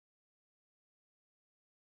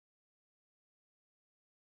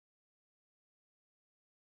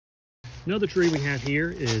Another tree we have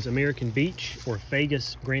here is American Beech, or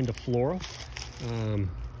Fagus grandiflora.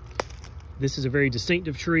 This is a very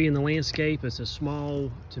distinctive tree in the landscape. It's a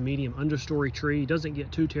small to medium understory tree. It doesn't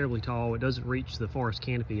get too terribly tall. It doesn't reach the forest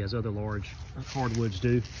canopy as other large hardwoods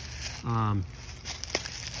do.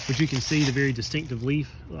 But you can see the very distinctive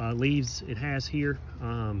leaves it has here.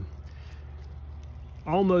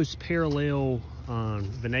 Almost parallel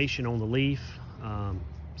venation on the leaf,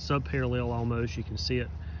 sub-parallel almost. You can see it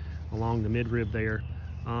along the midrib there.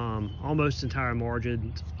 Almost entire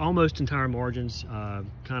margins,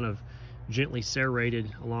 kind of gently serrated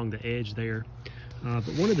along the edge there. But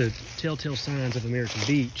one of the telltale signs of American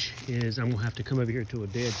Beech is, I'm gonna have to come over here to a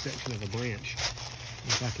dead section of a branch.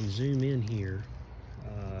 If I can zoom in here,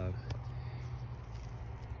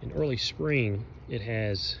 in early spring, it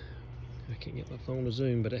has, I can't get my phone to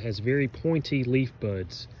zoom, but it has very pointy leaf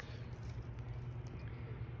buds.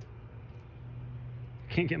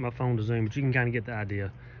 Can't get my phone to zoom, but you can kind of get the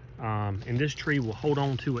idea. And this tree will hold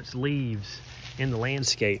on to its leaves in the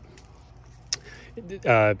landscape.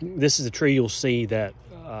 This is a tree you'll see that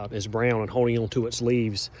is brown and holding on to its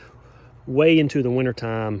leaves way into the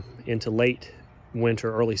wintertime, into late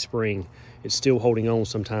winter, early spring. It's still holding on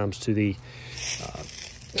sometimes to the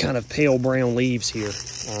kind of pale brown leaves here.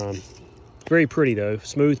 Very pretty though,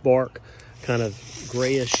 smooth bark, kind of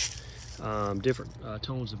grayish, different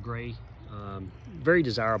tones of gray. Very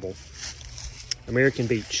desirable. American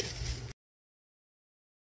Beech.